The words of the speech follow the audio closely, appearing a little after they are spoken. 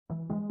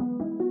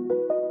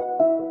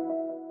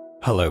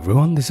Hello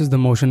everyone, this is the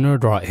Motion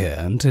Nerd right here,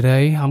 and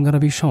today I'm gonna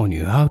be showing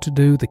you how to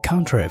do the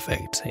counter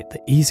effect the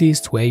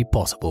easiest way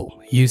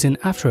possible using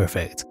After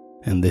Effects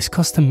and this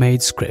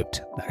custom-made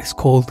script that is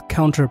called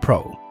Counter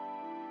Pro.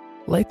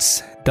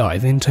 Let's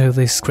dive into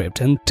this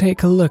script and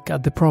take a look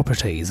at the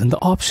properties and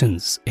the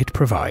options it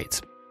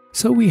provides.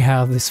 So we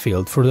have this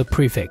field for the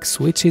prefix,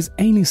 which is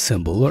any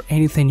symbol or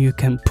anything you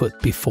can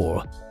put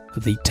before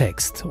the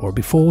text or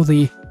before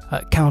the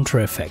counter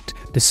effect.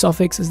 The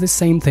suffix is the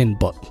same thing,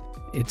 but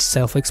it's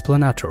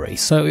self-explanatory,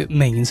 so it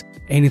means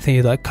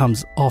anything that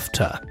comes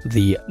after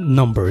the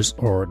numbers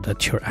or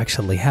that you're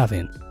actually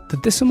having. The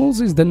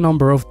decimals is the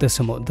number of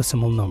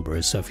decimal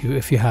numbers. So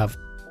if you have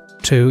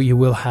 2, you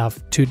will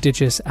have 2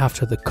 digits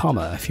after the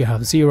comma. If you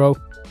have 0,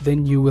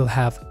 then you will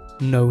have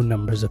no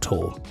numbers at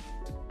all.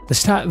 The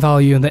start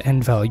value and the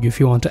end value, if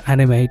you want to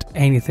animate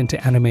anything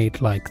to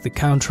animate, like the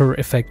counter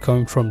effect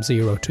going from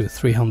 0 to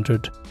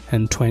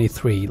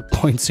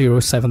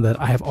 323.07 that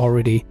I have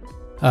already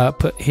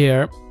put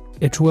here,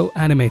 it will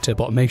animate it,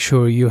 but make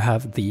sure you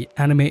have the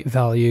animate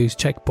values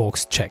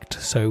checkbox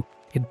checked, so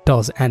it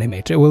does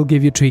animate. It will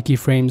give you 3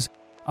 keyframes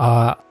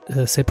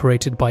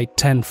separated by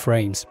 10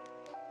 frames.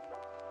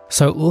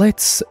 So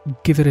let's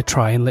give it a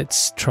try and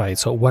let's try it.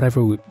 So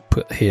whatever we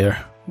put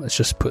here, let's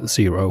just put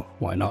 0,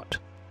 why not?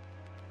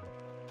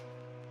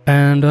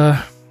 And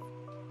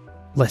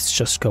let's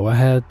just go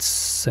ahead,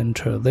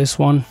 center this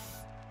one.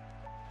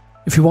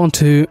 If you want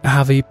to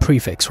have a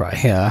prefix right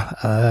here,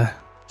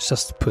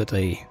 just put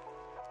a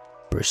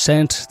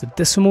 %. The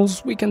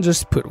decimals, we can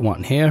just put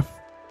 1 here.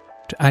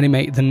 To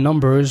animate the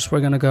numbers, we're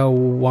gonna go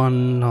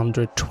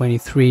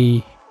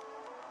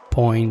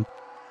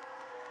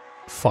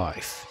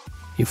 123.5.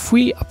 If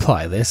we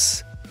apply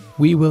this,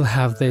 we will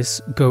have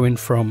this going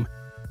from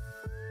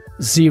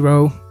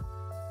 0,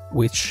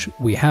 which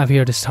we have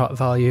here, the start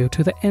value,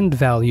 to the end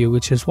value,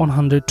 which is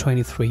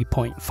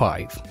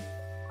 123.5.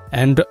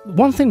 And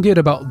one thing good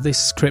about this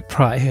script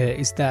right here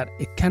is that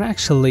it can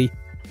actually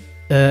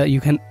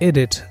you can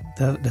edit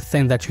the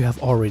thing that you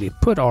have already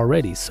put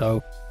already,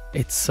 so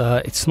it's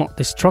not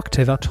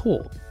destructive at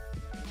all.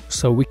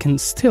 So we can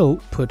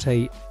still put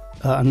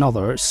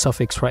another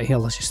suffix right here.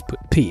 Let's just put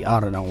P.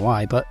 I don't know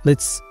why, but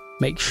let's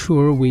make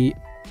sure we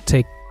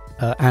take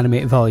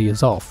animate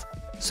values off,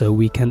 so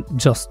we can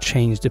just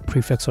change the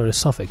prefix or the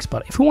suffix.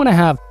 But if we want to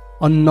have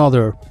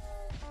another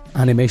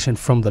animation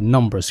from the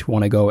numbers, you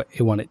want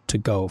it to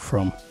go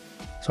from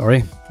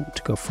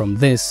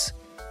this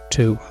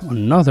to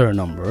another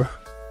number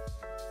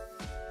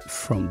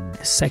from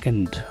the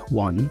second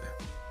one,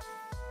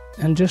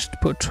 and just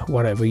put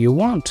whatever you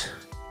want.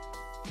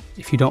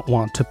 If you don't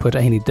want to put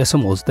any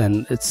decimals,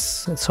 then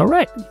it's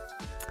alright.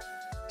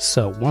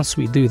 So once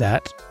we do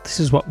that, this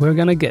is what we're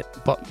gonna get.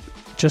 But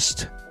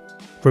just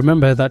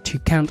remember that you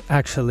can't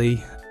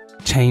actually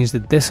change the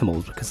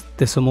decimals, because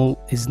decimal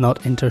is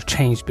not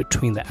interchanged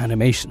between the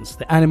animations.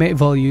 The animate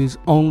values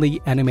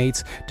only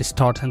animates the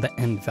start and the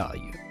end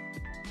value.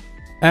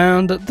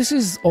 And this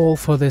is all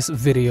for this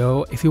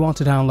video. If you want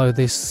to download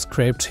this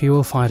script, you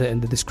will find it in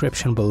the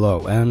description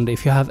below. And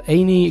if you have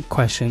any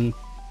question,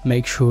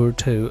 make sure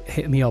to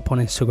hit me up on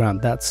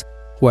Instagram. That's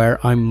where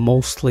I'm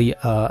mostly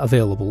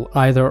available,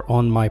 either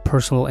on my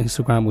personal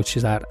Instagram, which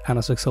is at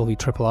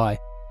AnasXLV3II,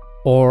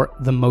 or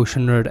the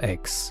Motion Nerd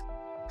X.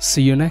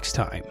 See you next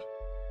time.